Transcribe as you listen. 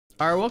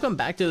Alright, welcome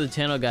back to the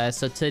channel, guys.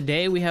 So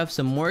today we have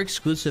some more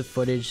exclusive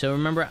footage. So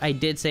remember, I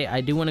did say I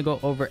do want to go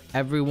over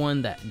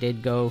everyone that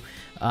did go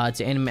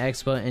to Anime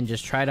Expo and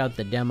just tried out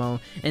the demo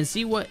and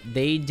see what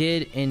they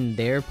did in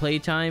their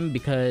playtime,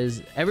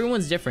 because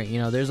everyone's different. You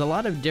know, there's a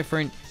lot of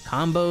different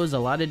combos, a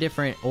lot of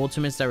different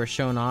ultimates that were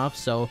shown off.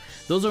 So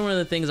those are one of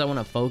the things I want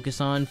to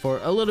focus on for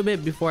a little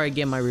bit before I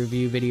get my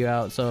review video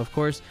out. So of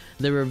course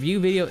the review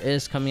video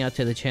is coming out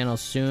to the channel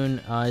soon.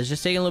 It's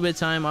just taking a little bit of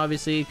time,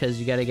 obviously, because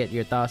you got to get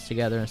your thoughts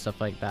together and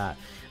stuff like that.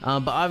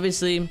 But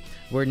obviously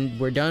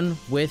we're done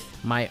with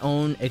my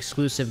own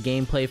exclusive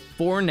gameplay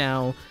for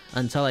now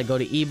until I go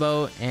to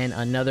Evo and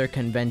another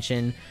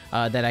convention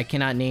that I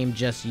cannot name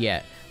just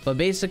yet. But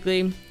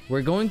basically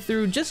we're going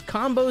through just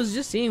combos,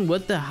 just seeing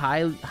what the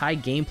high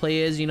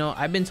gameplay is. You know,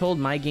 I've been told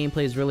my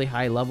gameplay is really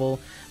high level,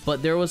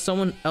 but there was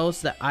someone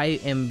else that I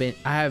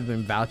have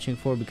been vouching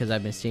for, because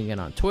I've been seeing it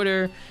on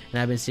Twitter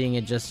and I've been seeing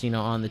it just, you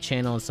know, on the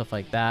channel and stuff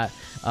like that.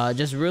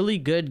 Just really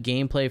good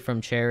gameplay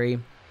from Cherie.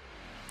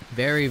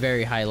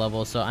 Very high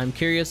level. So I'm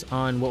curious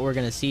on what we're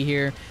gonna see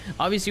here.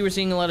 Obviously we're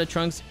seeing a lot of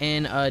Trunks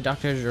and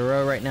Dr.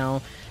 Cherie right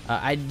now.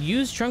 I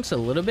used Trunks a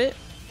little bit.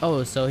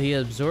 Oh, so he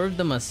absorbed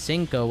the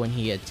Masenko when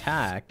he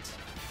attacked.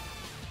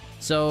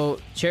 So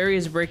Cherie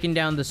is breaking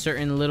down the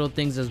certain little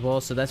things as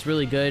well, so that's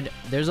really good.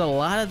 There's a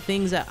lot of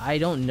things that I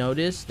don't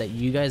notice that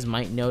you guys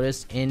might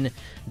notice in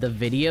the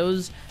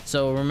videos.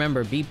 So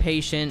remember, be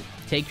patient,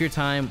 take your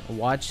time,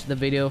 watch the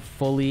video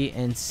fully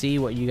and see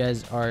what you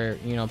guys are,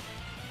 you know,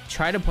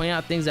 try to point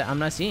out things that I'm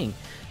not seeing.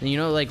 And you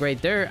know, like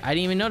right there, I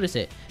didn't even notice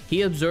it.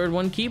 He absorbed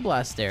one ki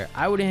blast there.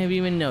 I wouldn't have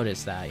even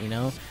noticed that, you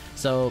know.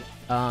 So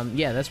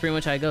yeah, that's pretty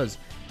much how it goes.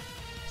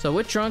 So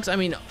with Trunks, I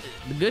mean,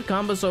 the good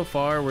combo so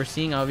far. We're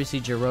seeing obviously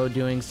Cherie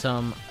doing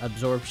some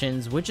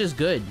absorptions, which is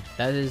good.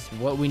 That is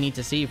what we need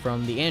to see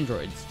from the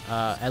androids,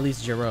 at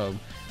least Cherie,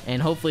 and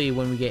hopefully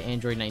when we get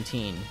Android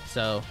 19.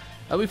 So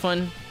that'll be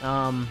fun.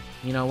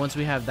 You know, once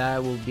we have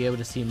that, we'll be able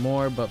to see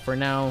more. But for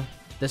now,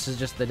 this is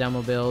just the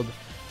demo build.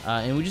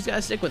 And we just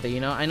gotta stick with it, you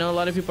know. I know a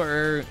lot of people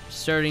are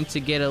starting to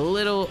get a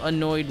little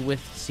annoyed with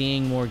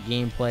seeing more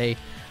gameplay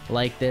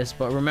like this,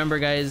 but remember,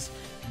 guys,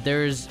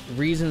 there's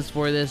reasons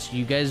for this.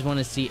 You guys want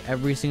to see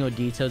every single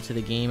detail to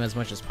the game as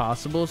much as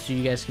possible, so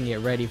you guys can get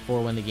ready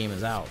for when the game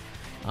is out.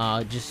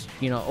 Just,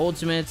 you know,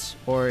 ultimates,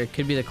 or it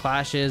could be the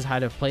clashes, how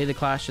to play the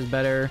clashes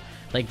better,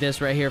 like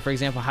this right here, for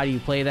example. How do you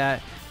play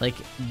that? Like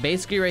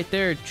basically right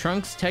there,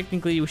 Trunks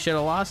technically we should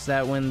have lost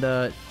that when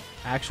the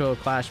actual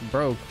clash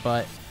broke,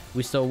 but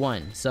we still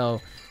won. So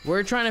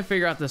we're trying to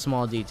figure out the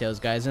small details,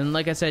 guys. And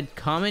like I said,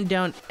 comment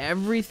down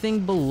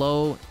everything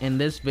below in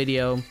this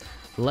video.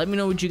 Let me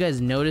know what you guys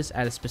notice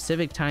at a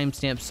specific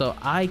timestamp, so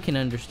I can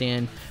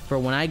understand for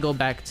when I go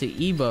back to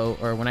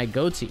Evo, or when I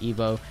go to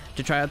Evo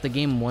to try out the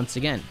game once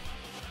again.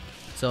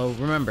 So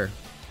remember,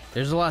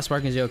 there's a lot of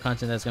Sparking Zero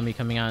content that's going to be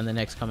coming out in the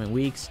next coming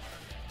weeks.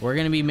 We're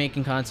going to be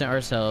making content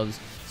ourselves,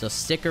 so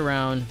stick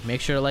around. Make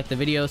sure to like the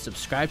video,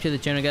 subscribe to the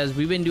channel, guys.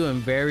 We've been doing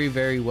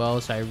very well,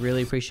 so I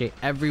really appreciate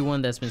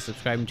everyone that's been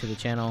subscribing to the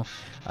channel,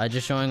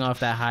 just showing off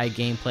that high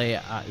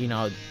gameplay. You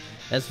know,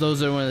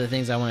 those are one of the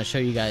things I want to show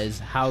you guys,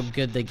 how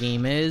good the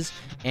game is,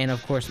 and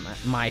of course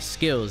my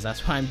skills.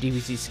 That's why I'm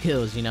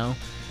DBZSkills, you know.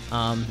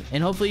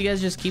 And hopefully you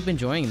guys just keep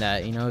enjoying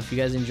that. You know, if you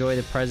guys enjoy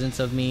the presence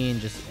of me and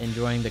just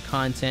enjoying the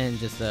content,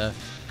 just the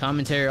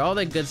commentary, all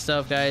that good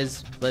stuff,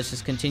 guys, let's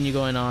just continue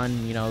going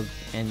on, you know,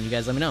 and you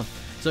guys let me know.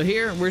 So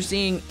here we're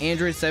seeing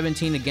Android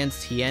 17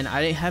 against Tien.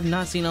 I have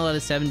not seen a lot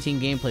of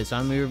 17 gameplay, so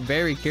I'm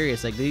very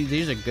curious. Like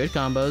these are good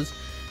combos.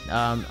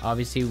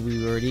 Obviously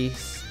we already,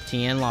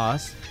 Tien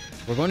lost.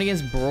 We're going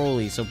against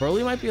Broly, so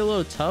Broly might be a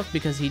little tough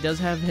because he does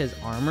have his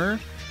armor,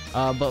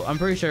 but I'm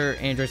pretty sure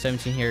Android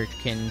 17 here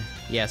can,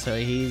 yeah, so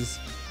he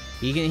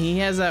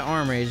has that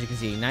armor, as you can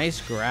see. Nice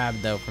grab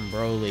though from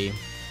Broly,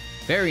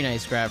 very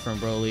nice grab from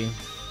Broly.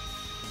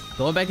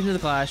 Going back into the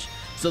clash,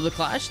 so the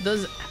clash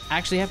does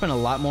actually happen a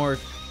lot more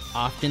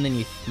often than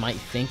you might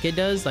think it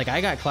does. Like I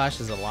got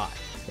clashes a lot,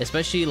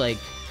 especially like,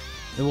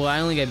 well,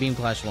 I only got beam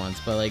clash once,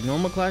 but like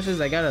normal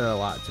clashes I got it a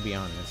lot, to be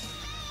honest.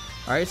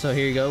 Alright, so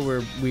here you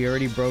go. We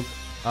already broke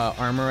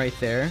armor right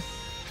there.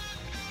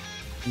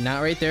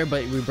 Not right there,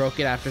 but we broke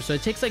it after. So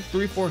it takes like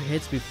 3-4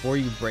 hits before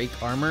you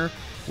break armor,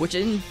 which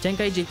in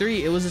Tenkaichi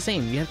 3 it was the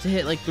same. You have to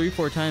hit like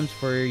 3-4 times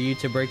for you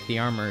to break the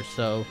armor.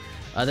 So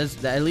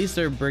that's, at least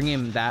they're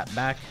bringing that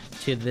back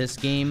to this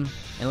game.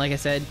 And like I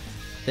said,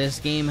 this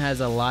game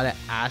has a lot of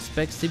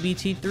aspects to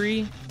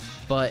BT3,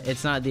 but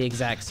it's not the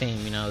exact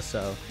same, you know.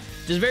 So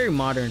just very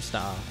modern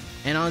style,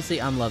 and honestly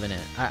I'm loving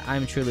it.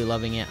 I'm truly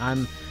loving it.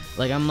 I'm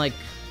like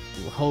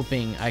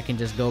hoping I can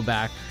just go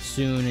back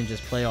soon and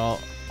just play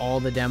all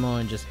the demo,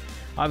 and just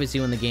obviously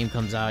when the game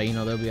comes out, you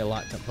know, there'll be a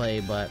lot to play,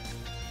 but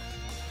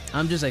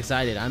I'm just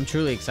excited. I'm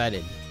truly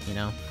excited, you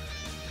know.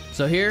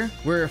 So here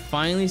we're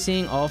finally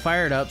seeing all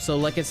fired up. So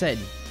like I said,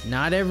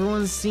 not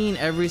everyone's seen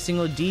every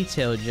single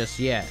detail just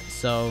yet,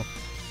 so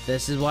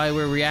this is why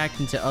we're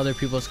reacting to other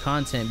people's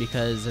content,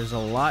 because there's a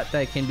lot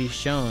that can be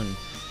shown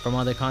from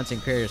other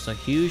content creators. So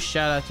huge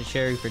shout out to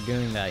Cherie for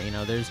doing that. You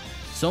know, there's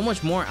so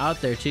much more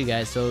out there too,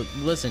 guys. So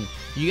listen,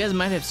 you guys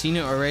might have seen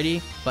it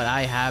already, but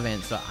I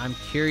haven't, so I'm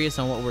curious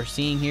on what we're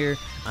seeing here.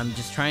 I'm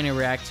just trying to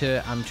react to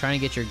it. I'm trying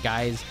to get your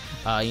guys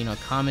you know,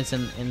 comments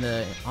on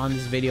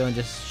this video, and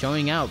just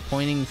showing out,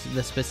 pointing to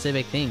the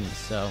specific things.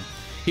 So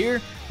here,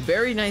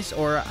 very nice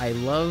aura. I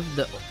love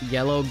the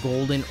yellow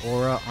golden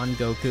aura on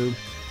Goku.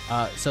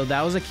 So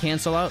that was a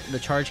cancel out, the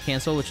charge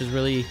cancel, which is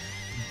really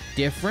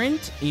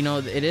different. You know,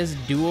 it is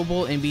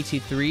doable in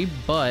BT3,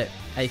 but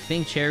I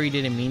think Cherie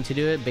didn't mean to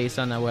do it based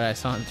on what I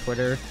saw on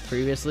Twitter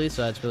previously,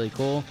 so that's really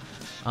cool.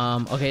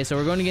 Okay, so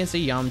we're going against a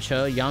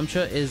Yamcha.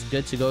 Yamcha is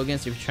good to go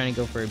against if you're trying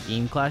to go for a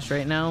beam clash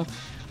right now,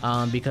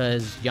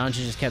 because Yamcha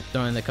just kept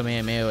throwing the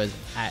Kamehameha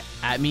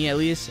at me at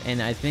least,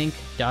 and I think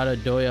Dada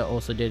Doya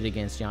also did it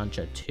against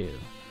Yamcha too.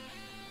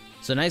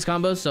 So nice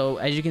combo. So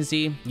as you can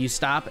see, you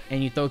stop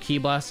and you throw Ki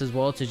Blast as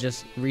well to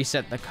just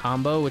reset the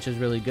combo, which is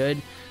really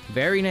good.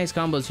 Very nice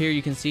combos here.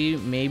 You can see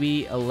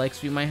maybe a leg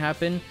sweep might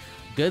happen.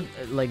 Good,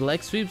 like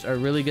leg sweeps are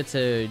really good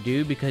to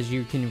do because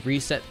you can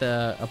reset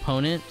the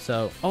opponent.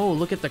 So, oh,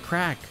 look at the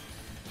crack.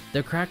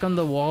 The crack on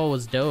the wall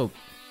was dope.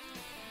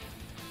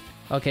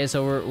 Okay,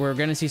 so we're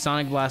gonna see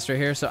Sonic Blast right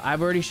here. So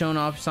I've already shown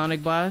off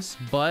Sonic Blast,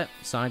 but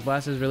Sonic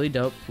Blast is really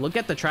dope. Look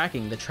at the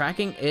tracking. The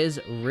tracking is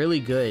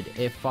really good.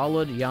 It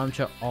followed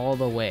Yamcha all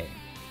the way.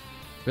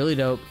 Really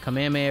dope.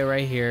 Kamehameha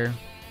right here.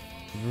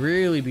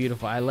 Really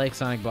beautiful. I like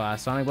Sonic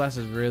Blast. Sonic Blast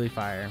is really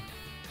fire.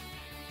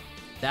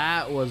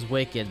 That was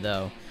wicked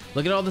though.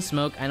 Look at all the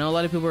smoke. I know a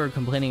lot of people are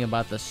complaining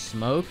about the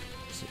smoke.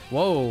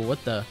 Whoa,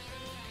 what the?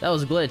 That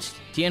was glitched.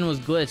 Tien was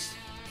glitched.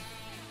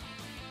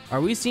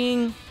 Are we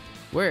seeing...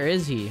 Where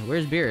is he?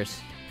 Where's Beerus?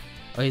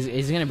 Oh,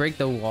 he's gonna break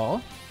the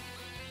wall?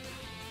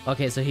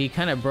 Okay, so he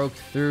kind of broke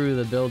through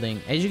the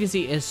building. As you can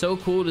see, it's so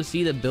cool to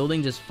see the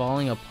building just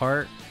falling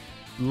apart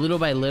little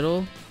by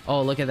little.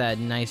 Oh, look at that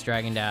nice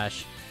Dragon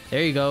Dash.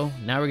 There you go.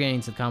 Now we're getting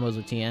into combos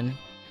with Tien.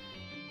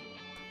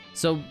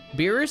 So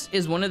Beerus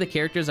is one of the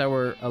characters that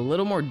were a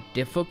little more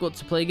difficult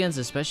to play against,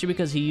 especially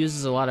because he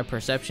uses a lot of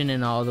perception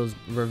and all those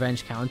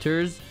revenge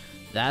counters.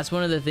 That's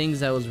one of the things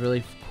that was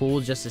really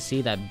cool, just to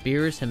see that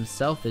Beerus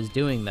himself is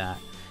doing that.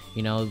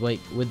 You know, like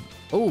with...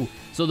 Oh,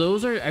 so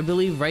those are, I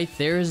believe right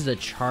there is the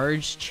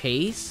charge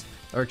chase,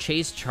 or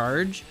chase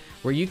charge,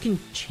 where you can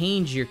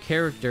change your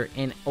character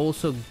and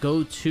also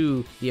go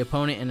to the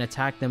opponent and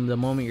attack them the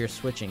moment you're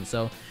switching.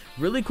 So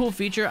really cool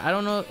feature. I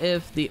don't know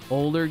if the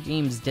older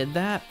games did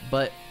that,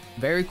 but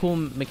very cool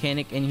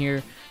mechanic in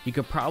here. You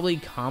could probably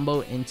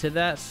combo into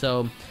that.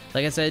 So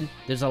like I said,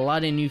 there's a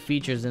lot of new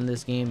features in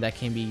this game that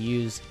can be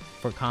used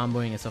for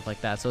comboing and stuff like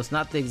that. So it's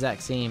not the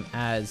exact same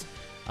as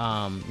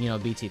you know,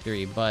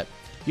 BT3, but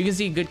you can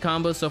see good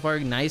combos so far.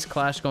 Nice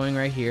clash going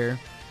right here.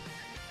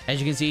 As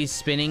you can see,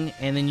 spinning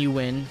and then you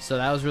win, so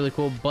that was really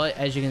cool. But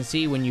as you can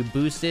see, when you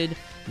boosted,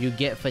 you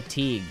get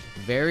fatigued.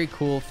 Very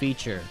cool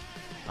feature.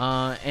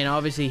 And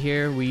obviously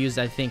here we used,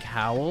 I think,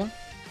 Howl.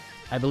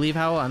 I believe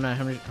Howl, I'm not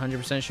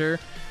 100% sure,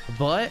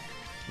 but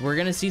we're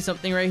gonna see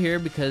something right here,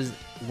 because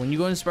when you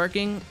go into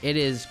sparking, it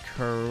is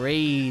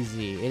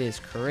crazy. It is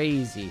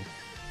crazy.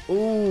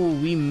 Oh,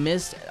 we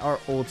missed our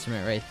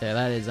ultimate right there.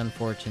 That is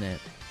unfortunate.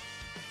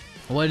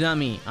 Well, not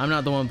me. I'm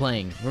not the one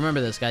playing.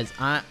 Remember this, guys.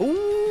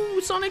 Ooh,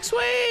 Sonic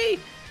Sway!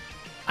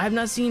 I have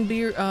not seen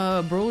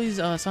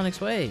Broly's Sonic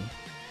Sway.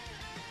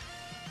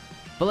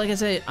 But like I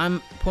said,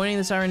 I'm pointing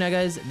this out right now,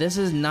 guys. This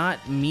is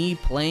not me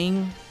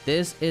playing.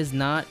 This is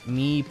not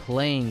me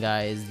playing,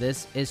 guys.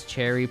 This is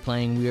Cherie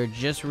playing. We are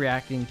just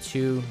reacting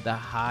to the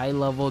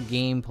high-level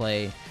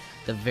gameplay,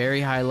 the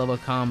very high-level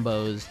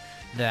combos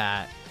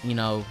that, you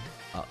know,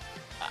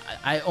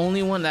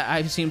 only one that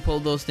I've seen pull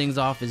those things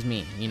off is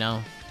me, you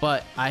know.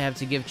 But I have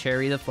to give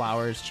Cherie the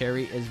flowers.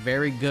 Cherie is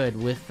very good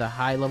with the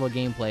high-level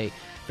gameplay,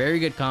 very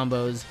good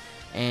combos,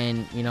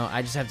 and you know,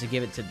 I just have to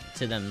give it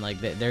to them. Like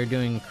they're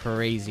doing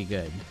crazy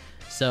good.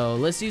 So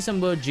let's see some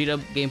Gogeta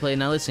gameplay.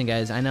 Now listen,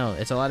 guys, I know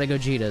it's a lot of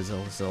Gogetas,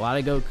 it's a lot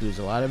of Gokus,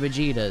 a lot of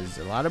Vegetas,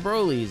 a lot of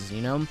Brolys,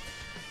 you know,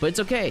 but it's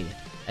okay.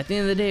 At the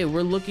end of the day,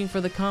 we're looking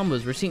for the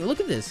combos. We're seeing, look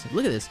at this,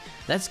 look at this.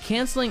 That's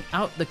canceling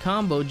out the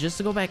combo just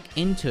to go back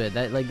into it.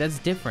 That's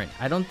different.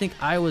 I don't think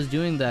I was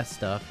doing that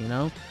stuff, you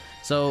know.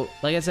 So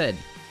like I said,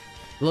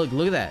 look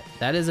at that.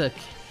 That is a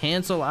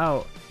cancel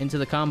out into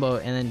the combo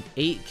and then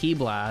 8 Ki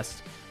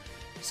Blast.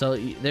 So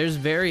there's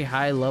very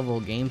high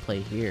level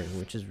gameplay here,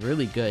 which is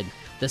really good.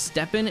 The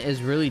step in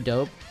is really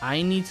dope.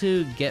 I need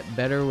to get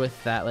better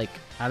with that. Like,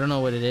 I don't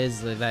know what it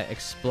is, like that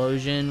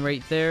explosion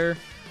right there.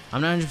 I'm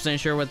not 100%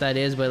 sure what that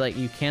is, but like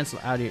you cancel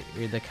out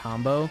the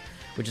combo,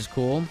 which is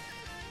cool.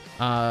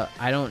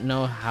 I don't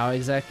know how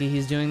exactly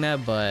he's doing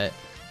that, but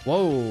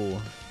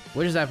whoa,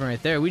 what just happened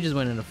right there? We just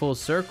went in a full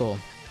circle.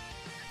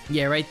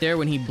 Yeah, right there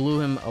when he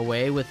blew him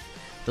away with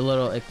the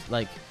little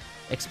like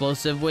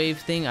explosive wave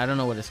thing. I don't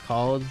know what it's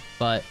called,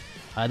 but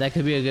that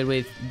could be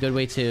a good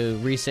way to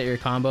reset your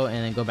combo and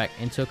then go back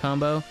into a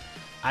combo.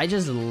 I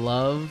just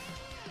love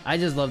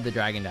the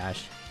Dragon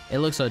Dash. It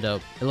looks so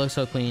dope. It looks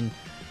so clean.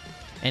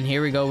 And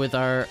here we go with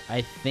our, I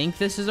think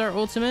this is our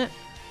ultimate.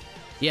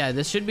 Yeah,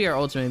 this should be our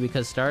ultimate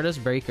because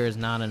Stardust Breaker is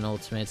not an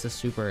ultimate, it's a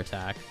super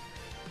attack.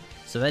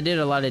 So that did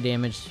a lot of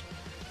damage.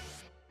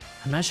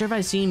 I'm not sure if I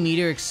seen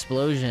Meteor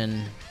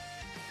Explosion.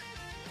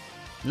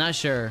 Not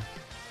sure.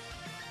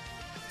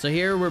 So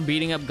here we're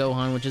beating up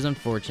Gohan, which is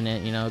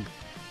unfortunate, you know.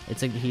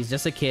 He's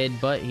just a kid,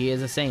 but he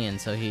is a Saiyan,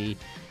 so he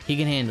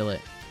can handle it.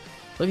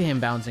 Look at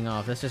him bouncing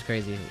off. That's just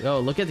crazy. Oh,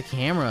 look at the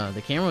camera.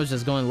 The camera was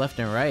just going left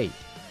and right.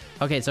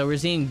 Okay, so we're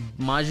seeing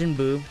Majin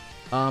Buu.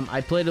 I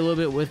played a little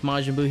bit with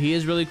Majin Buu. He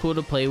is really cool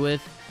to play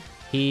with.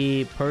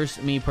 Me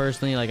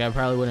personally, like, I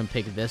probably wouldn't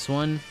pick this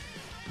one.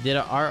 Did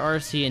a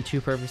RRC and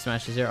 2 perfect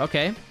smashes here.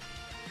 Okay.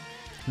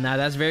 Now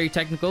that's very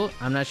technical.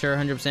 I'm not sure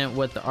 100%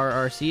 what the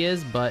RRC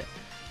is, but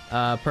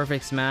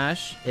perfect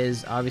smash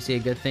is obviously a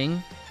good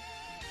thing.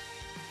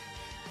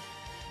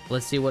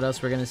 Let's see what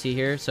else we're gonna see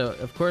here. So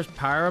of course,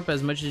 power up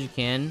as much as you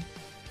can.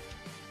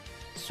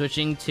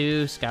 Switching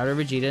to Scouter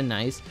Vegeta,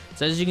 nice.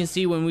 So as you can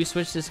see, when we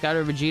switched to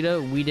Scouter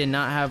Vegeta, we did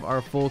not have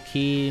our full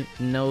ki,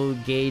 no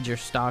gauge or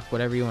stock,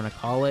 whatever you want to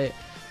call it,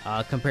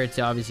 compared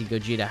to obviously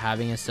Gogeta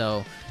having it.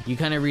 So you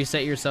kind of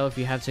reset yourself.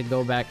 You have to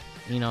go back,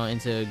 you know,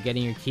 into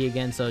getting your ki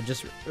again. So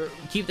just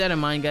keep that in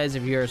mind, guys.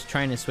 If you're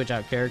trying to switch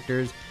out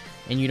characters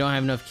and you don't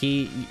have enough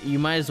ki, you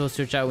might as well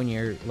switch out when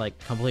you're like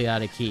completely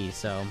out of ki.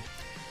 So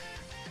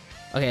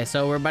okay,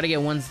 so we're about to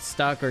get 1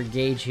 stock or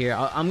gauge here.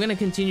 I'm gonna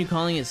continue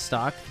calling it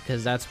stock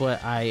because that's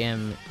what I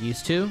am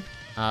used to,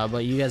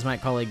 but you guys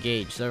might call it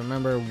gauge. So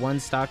remember, 1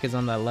 stock is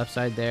on the left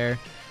side there,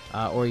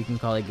 or you can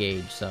call it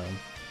gauge. So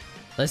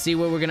let's see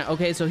what we're gonna.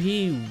 Okay, so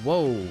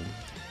whoa,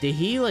 did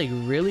he like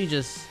really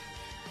just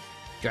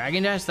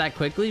Dragon Dash that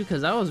quickly?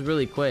 Because that was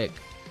really quick.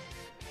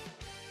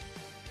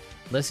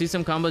 Let's see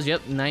some combos.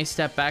 Yep, nice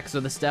step back. So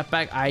the step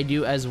back I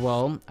do as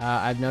well.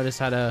 I've noticed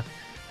how to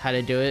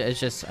do it.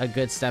 It's just a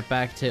good step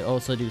back to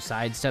also do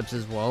side steps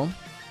as well.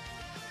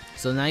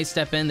 So nice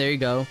step in. There you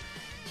go.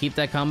 Keep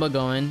that combo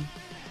going.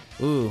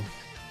 Ooh,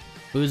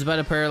 Boo's about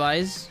to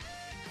paralyze.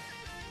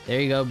 There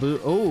you go, Boo.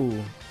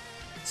 Ooh,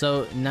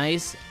 so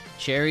nice.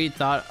 Cherie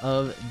thought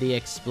of the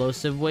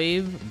explosive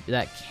wave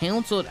that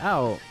canceled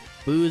out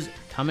Boo's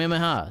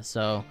Kamehameha.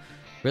 So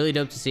really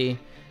dope to see.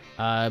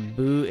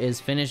 Boo is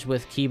finished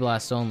with Ki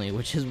Blast only,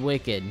 which is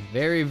wicked.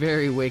 Very,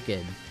 very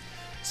wicked.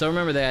 So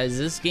remember that, guys,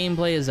 this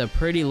gameplay is a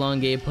pretty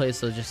long gameplay,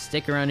 so just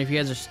stick around. If you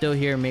guys are still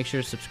here, make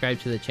sure to subscribe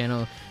to the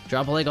channel.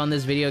 Drop a like on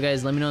this video,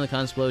 guys. Let me know in the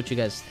comments below what you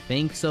guys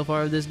think so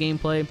far of this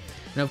gameplay.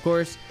 And of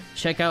course,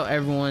 check out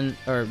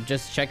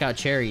just check out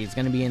Cherie. It's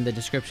going to be in the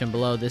description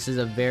below. This is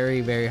a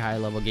very, very high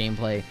level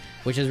gameplay,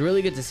 which is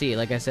really good to see.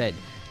 Like I said,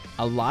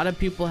 a lot of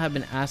people have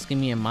been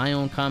asking me in my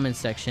own comment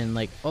section,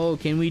 like, oh,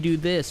 can we do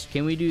this?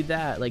 Can we do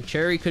that? Like,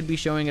 Cherie could be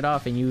showing it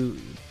off, and you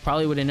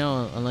probably wouldn't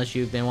know unless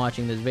you've been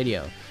watching this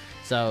video.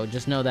 So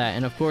just know that.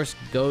 And of course,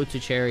 go to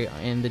Cherie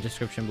in the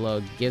description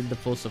below. Give the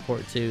full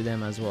support to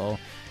them as well.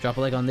 Drop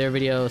a like on their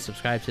video.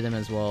 Subscribe to them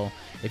as well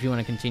if you want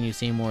to continue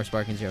seeing more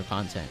Sparking Zero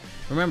content.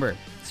 Remember,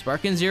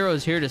 Sparking Zero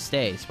is here to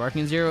stay.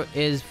 Sparking Zero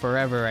is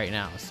forever right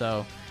now.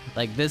 So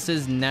like, this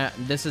is not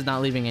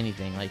leaving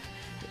anything. Like,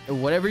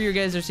 whatever you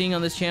guys are seeing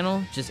on this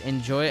channel, just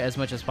enjoy it as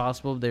much as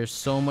possible. There's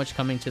so much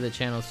coming to the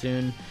channel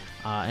soon,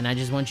 and I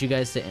just want you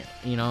guys to,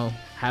 you know,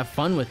 have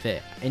fun with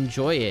it,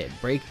 enjoy it,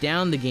 break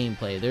down the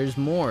gameplay. There's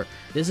more.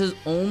 This is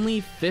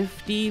only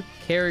 50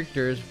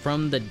 characters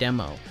from the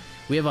demo.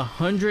 We have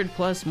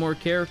 100+ more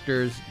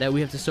characters that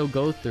we have to still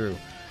go through.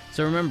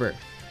 So remember,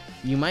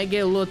 you might get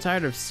a little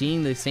tired of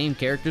seeing the same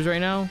characters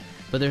right now,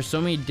 but there's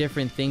so many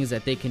different things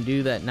that they can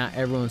do that not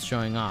everyone's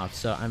showing off.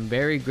 So I'm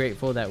very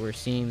grateful that we're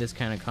seeing this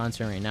kind of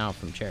content right now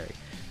from Cherie.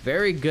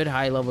 Very good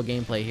high level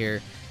gameplay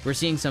here. We're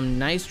seeing some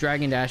nice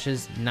Dragon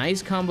Dashes,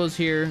 nice combos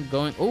here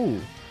going. Oh,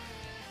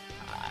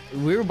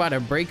 we were about to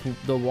break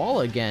the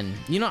wall again.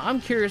 You know, I'm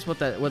curious what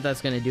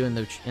that's going to do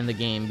in the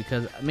game,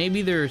 because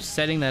maybe they're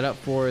setting that up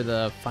for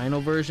the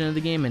final version of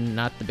the game and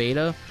not the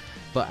beta.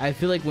 But I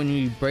feel like when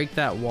you break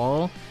that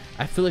wall,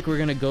 I feel like we're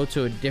going to go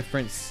to a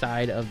different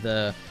side of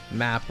the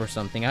map or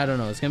something. I don't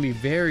know. It's going to be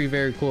very,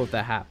 very cool if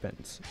that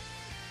happens.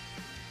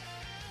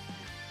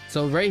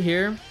 So right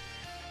here,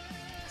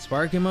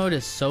 Sparking mode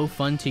is so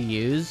fun to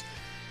use,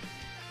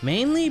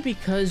 mainly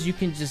because you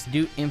can just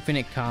do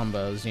infinite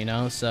combos, you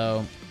know.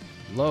 So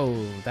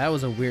whoa, that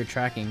was a weird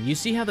tracking. You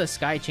see how the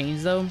sky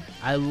changed though?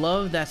 I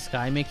love that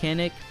sky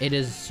mechanic. It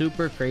is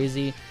super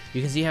crazy.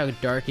 You can see how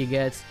dark it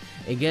gets.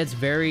 It gets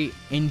very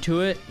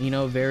into it, you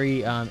know,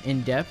 very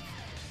in depth.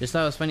 Just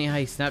thought it was funny how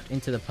he snapped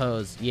into the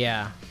pose.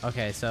 Yeah.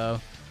 Okay, so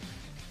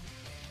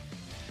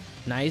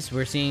nice.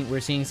 We're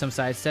seeing some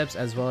side steps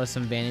as well as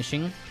some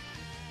vanishing.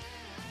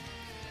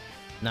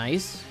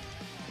 Nice.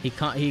 He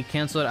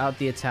canceled out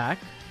the attack.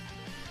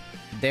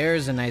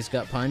 There's a nice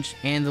gut punch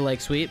and the leg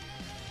sweep.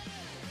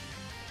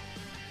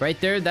 Right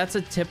there, that's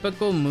a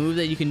typical move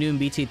that you can do in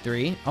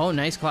BT3. Oh,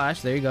 nice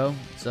clash. There you go.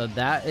 So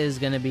that is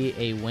going to be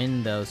a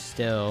win though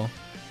still.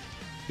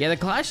 Yeah, the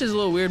clash is a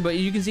little weird, but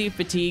you can see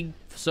fatigue.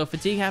 So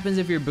fatigue happens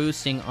if you're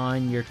boosting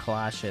on your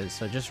clashes.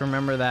 So just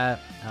remember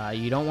that.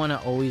 You don't want to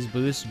always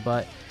boost,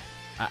 but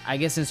I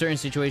guess in certain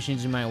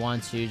situations you might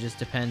want to. It just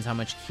depends how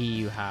much ki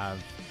you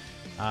have.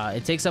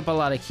 It takes up a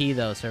lot of ki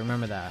though, so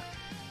remember that.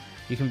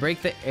 You can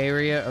break the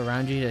area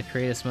around you to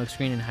create a smoke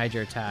screen and hide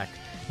your attack.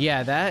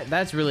 Yeah,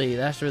 that's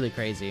really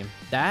crazy.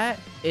 That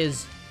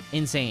is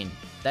insane.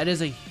 That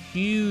is a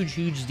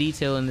huge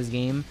detail in this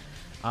game.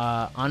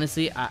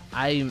 Honestly,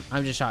 I'm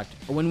just shocked.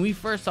 When we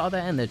first saw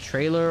that in the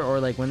trailer, or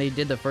like when they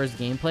did the first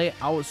gameplay,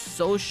 I was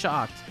so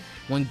shocked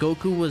when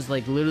Goku was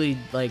like literally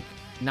like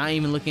not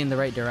even looking in the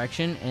right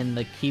direction and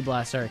the ki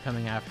blast started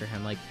coming after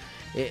him. Like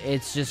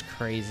it's just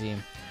crazy.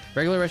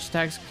 Regular rush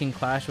attacks can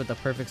clash with a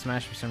perfect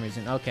smash for some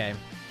reason. Okay,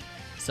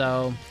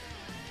 so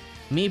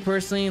me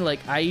personally, like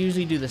I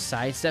usually do the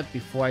side step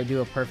before I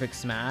do a perfect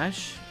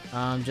smash,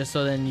 just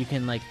so then you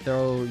can like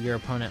throw your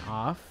opponent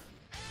off.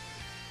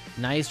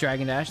 Nice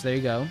Dragon Dash, there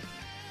you go.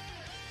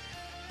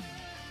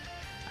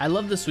 I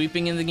love the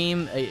sweeping in the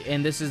game,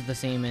 and this is the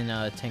same in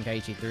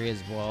Tenkaichi 3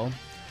 as well.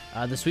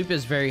 The sweep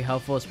is very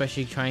helpful,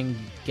 especially trying to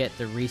get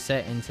the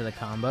reset into the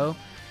combo,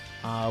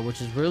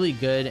 which is really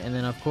good. And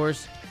then of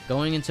course,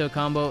 going into a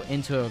combo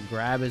into a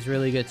grab is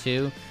really good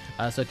too.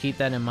 So keep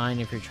that in mind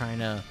if you're trying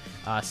to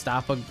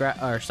stop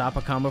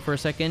a combo for a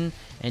second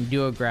and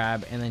do a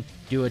grab and then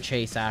do a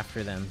chase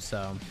after them.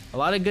 So a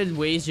lot of good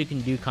ways you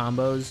can do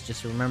combos.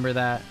 Just remember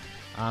that.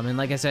 And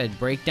like I said,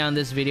 break down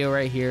this video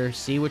right here,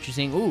 see what you're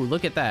seeing. Ooh,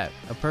 look at that,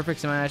 a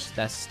perfect smash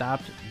that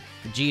stopped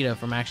Vegeta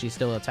from actually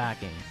still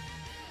attacking.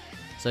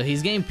 So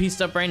he's getting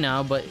pieced up right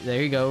now, but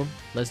there you go.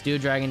 Let's do a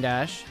Dragon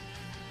Dash.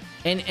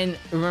 And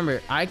remember,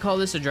 I call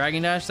this a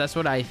Dragon Dash. That's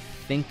what I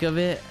think of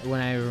it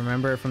when I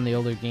remember it from the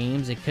older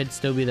games. It could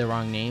still be the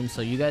wrong name,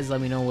 so you guys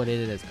let me know what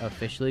it is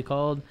officially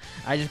called.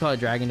 I just call it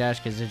Dragon Dash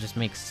because it just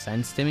makes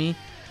sense to me.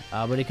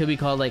 But it could be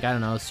called, like, I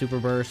don't know, Super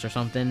Burst or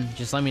something.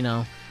 Just let me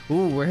know.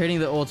 Ooh, we're hitting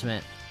the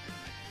ultimate.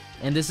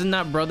 And this is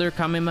not Brother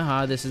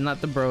Kamehameha. This is not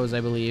the bros, I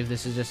believe.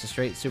 This is just a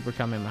straight Super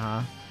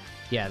Kamehameha.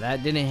 Yeah,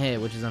 that didn't hit,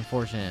 which is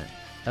unfortunate.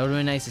 That would have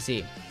been nice to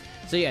see.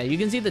 So yeah, you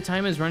can see the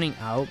time is running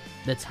out.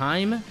 The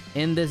time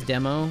in this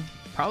demo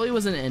probably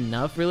wasn't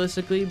enough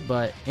realistically,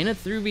 but in a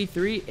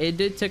 3v3, it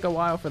did take a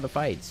while for the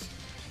fights.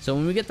 So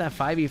when we get that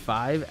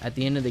 5v5 at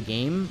the end of the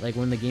game, like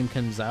when the game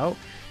comes out,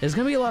 there's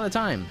going to be a lot of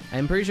time.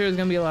 I'm pretty sure there's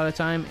going to be a lot of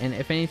time, and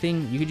if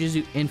anything, you could just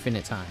do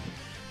infinite time.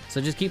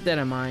 So just keep that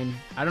in mind.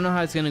 I don't know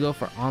how it's going to go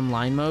for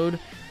online mode,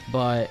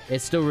 but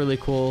it's still really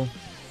cool.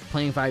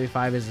 Playing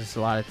 5v5 is just a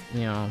lot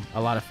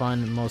of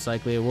fun. Most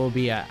likely it will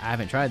be. I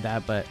haven't tried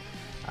that, but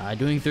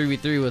doing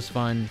 3v3 was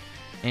fun.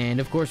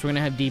 And of course, we're going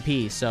to have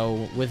DP.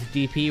 So with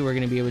DP, we're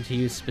going to be able to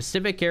use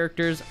specific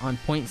characters on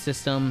point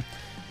system,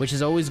 which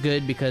is always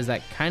good because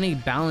that kind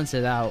of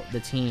balances out the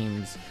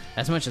teams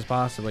as much as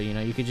possible. You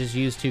know, you could just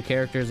use 2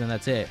 characters and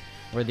that's it,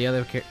 where the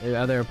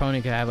other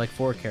opponent could have like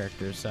 4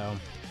 characters. So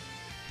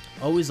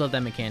always love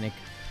that mechanic.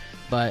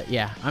 But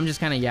yeah, I'm just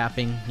kind of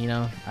yapping, you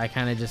know, I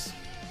kind of just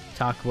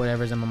talk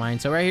whatever's in my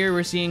mind. So right here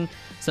we're seeing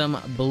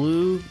some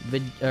blue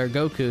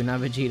Goku,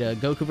 not Vegeta,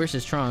 Goku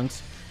versus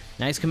Trunks.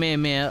 Nice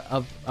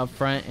Kamehameha up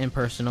front and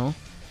personal.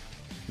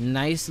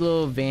 Nice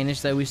little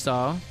vanish that we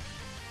saw.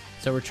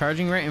 So we're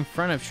charging right in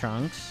front of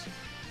Trunks.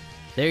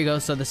 There you go.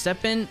 So the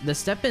step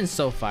in's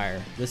so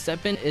fire. The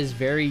step in is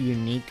very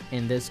unique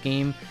in this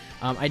game.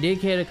 I did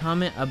get a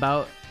comment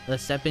about the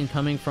step in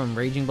coming from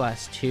Raging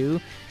Blast 2.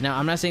 Now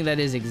I'm not saying that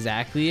is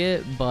exactly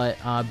it, but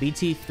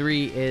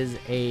BT3 is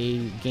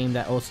a game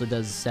that also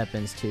does step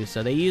ins too.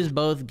 So they use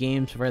both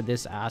games for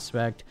this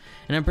aspect,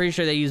 and I'm pretty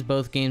sure they use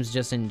both games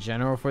just in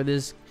general for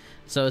this.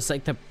 So it's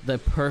like the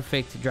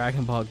perfect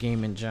Dragon Ball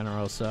game in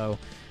general. So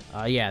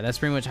yeah, that's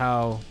pretty much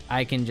how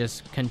I can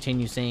just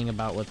continue saying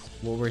about what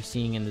we're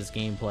seeing in this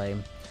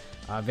gameplay.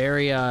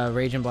 Very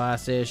Raging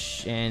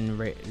Blast-ish and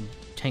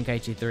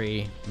Tenkaichi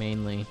 3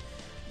 mainly.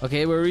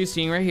 Okay, what are we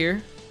seeing right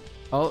here?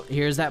 Oh,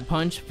 here's that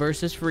punch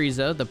versus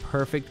Frieza, the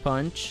perfect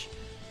punch.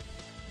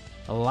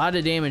 A lot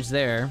of damage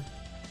there.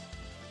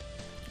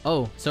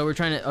 Oh, so we're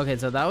trying to, okay,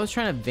 so that was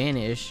trying to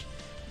vanish.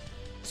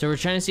 So we're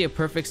trying to see a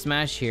perfect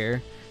smash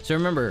here. So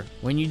remember,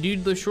 when you do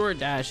the short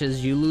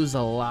dashes, you lose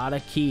a lot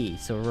of ki.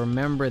 So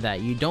remember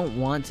that. You don't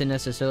want to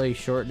necessarily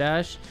short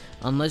dash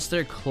unless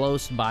they're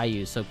close by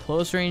you. So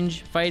close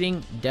range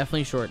fighting,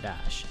 definitely short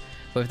dash.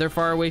 But if they're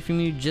far away from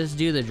you, just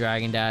do the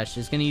Dragon Dash.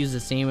 It's going to use the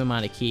same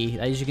amount of ki.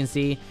 As you can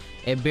see,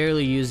 it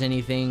barely used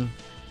anything,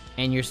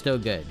 and you're still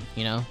good,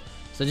 you know?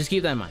 So just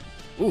keep that in mind.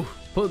 Ooh,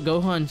 put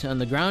Gohan on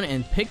the ground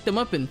and picked them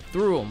up and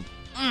threw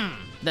them.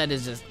 That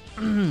is just,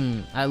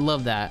 I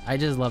love that. I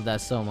just love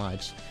that so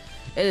much.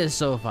 It is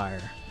so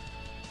fire.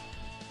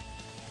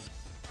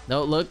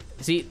 No, look,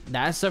 see,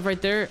 that stuff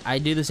right there, I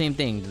do the same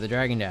thing, the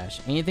Dragon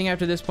Dash. Anything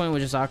after this point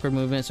was just awkward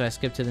movement, so I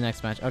skipped to the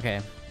next match. Okay.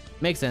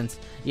 Makes sense.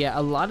 Yeah,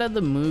 a lot of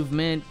the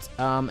movement,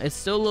 it's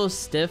still a little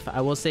stiff,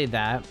 I will say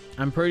that.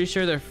 I'm pretty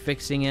sure they're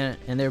fixing it,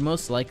 and they're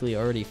most likely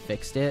already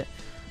fixed it,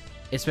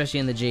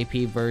 especially in the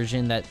JP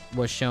version that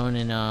was shown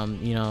in,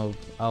 you know,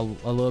 a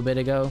little bit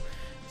ago.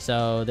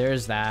 So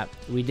there's that.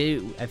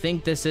 I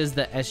think this is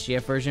the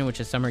SGF version, which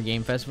is Summer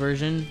Game Fest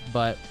version,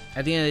 but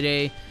at the end of the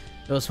day,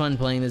 it was fun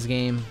playing this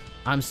game.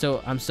 I'm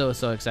so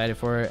excited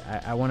for it.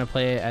 I want to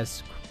play it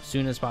as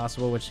soon as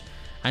possible, which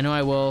I know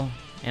I will.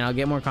 And I'll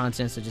get more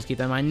content, so just keep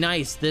that in mind.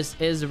 Nice! This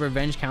is a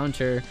revenge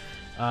counter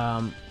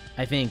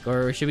I think,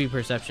 or it should be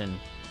perception.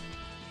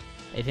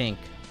 I think.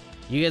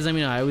 You guys let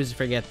me know. I always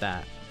forget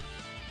that.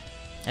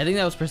 I think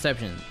that was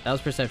perception. That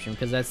was perception,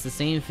 because that's the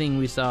same thing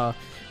we saw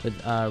with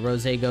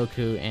Rose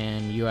Goku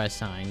and US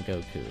Sign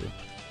Goku.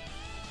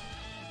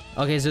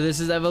 Okay, so this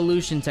is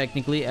evolution,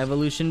 technically.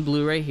 Evolution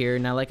blue right here.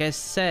 Now, like I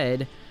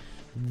said,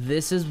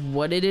 this is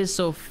what it is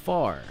so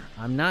far.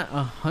 I'm not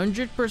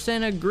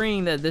 100%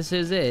 agreeing that this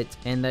is it,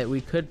 and that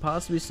we could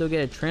possibly still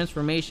get a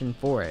transformation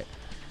for it.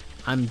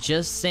 I'm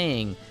just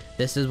saying,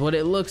 this is what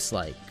it looks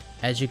like.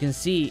 As you can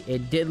see,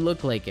 it did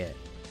look like it.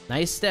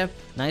 Nice step,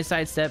 nice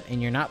side step,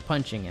 and you're not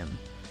punching him.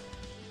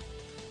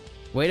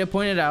 Way to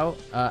point it out.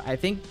 I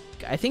think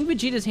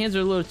Vegeta's hands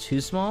are a little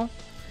too small,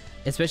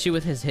 especially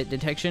with his hit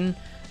detection.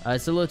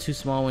 It's a little too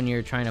small when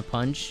you're trying to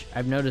punch.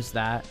 I've noticed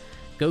that.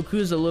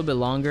 Goku's a little bit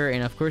longer,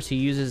 and of course he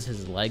uses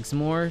his legs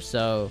more,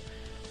 so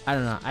I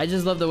don't know. I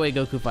just love the way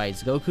Goku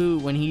fights.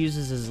 Goku, when he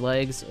uses his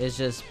legs, is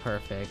just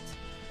perfect.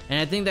 And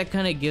I think that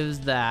kind of gives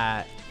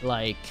that,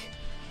 like,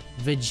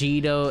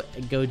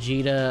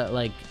 Gogeta,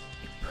 like,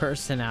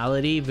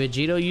 personality.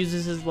 Vegeta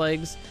uses his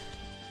legs,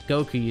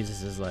 Goku uses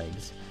his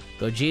legs.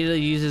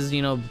 Gogeta uses,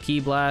 you know,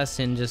 Ki Blast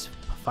and just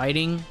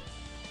fighting.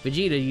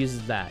 Vegeta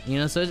uses that, you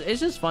know, so it's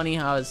just funny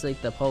how it's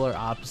like the polar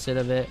opposite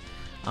of it.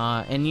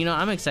 And you know,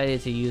 I'm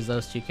excited to use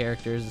those two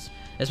characters,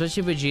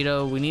 especially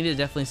Vegito. We need to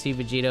definitely see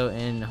Vegito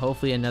in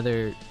hopefully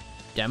another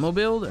demo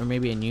build, or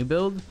maybe a new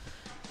build,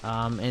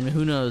 and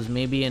who knows,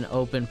 maybe an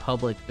open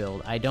public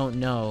build. I don't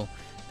know,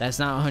 that's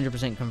not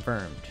 100%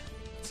 confirmed.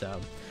 So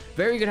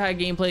very good high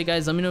gameplay,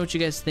 guys. Let me know what you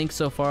guys think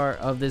so far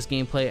of this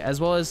gameplay, as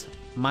well as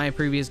my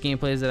previous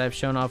gameplays that I've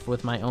shown off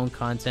with my own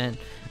content.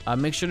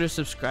 Make sure to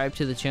subscribe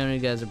to the channel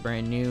if you guys are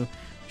brand new.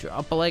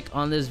 Drop a like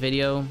on this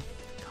video.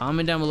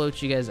 Comment down below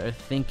what you guys are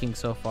thinking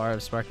so far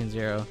of Sparking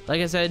Zero.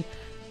 Like I said,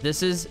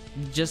 this is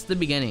just the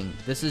beginning.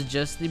 This is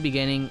just the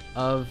beginning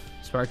of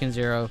Sparking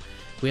Zero.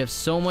 We have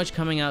so much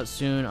coming out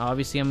soon.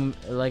 Obviously,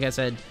 like I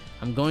said,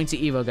 I'm going to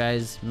Evo,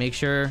 guys. Make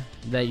sure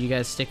that you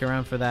guys stick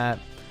around for that.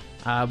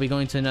 I'll be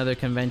going to another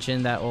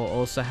convention that will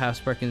also have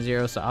Sparking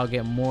Zero, so I'll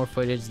get more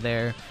footage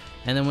there.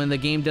 And then when the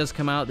game does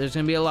come out, there's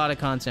going to be a lot of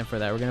content for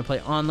that. We're going to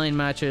play online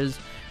matches.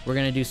 We're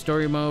going to do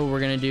story mode.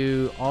 We're going to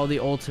do all the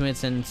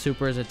ultimates and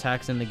supers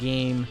attacks in the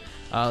game.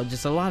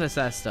 Just a lot of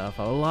that stuff.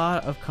 A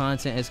lot of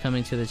content is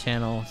coming to the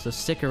channel. So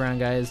stick around,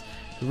 guys.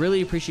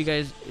 Really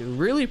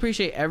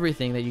appreciate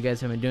everything that you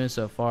guys have been doing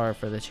so far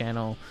for the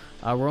channel.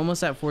 We're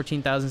almost at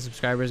 14,000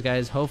 subscribers,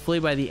 guys. Hopefully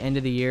by the end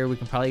of the year we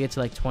can probably get to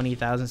like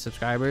 20,000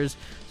 subscribers.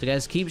 So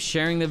guys, keep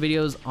sharing the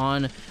videos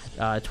on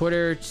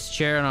Twitter,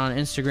 share it on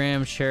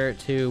Instagram, share it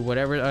to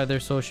whatever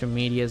other social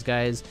medias,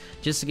 guys,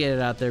 just to get it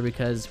out there,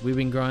 because we've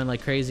been growing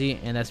like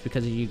crazy, and that's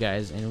because of you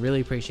guys, and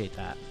really appreciate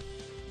that.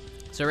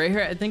 So right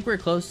here, I think we're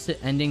close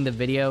to ending the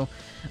video.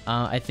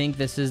 I think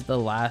this is the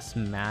last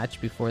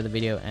match before the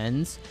video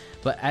ends.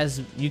 But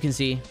as you can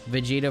see,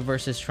 Vegeta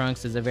versus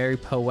Trunks is a very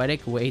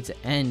poetic way to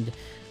end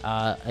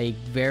a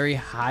very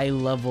high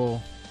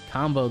level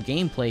combo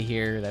gameplay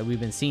here that we've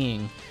been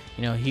seeing.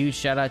 You know, huge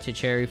shout out to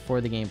Cherie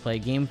for the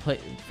gameplay. Gameplay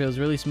feels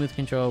really smooth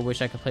control.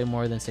 Wish I could play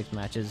more than 6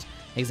 matches.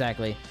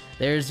 Exactly.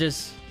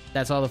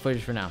 That's all the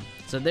footage for now.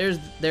 So there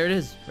it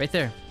is, right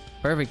there.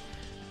 Perfect.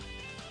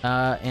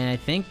 And I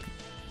think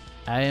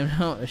I am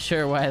not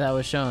sure why that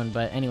was shown,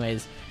 but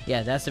anyways,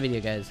 yeah, that's the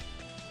video, guys.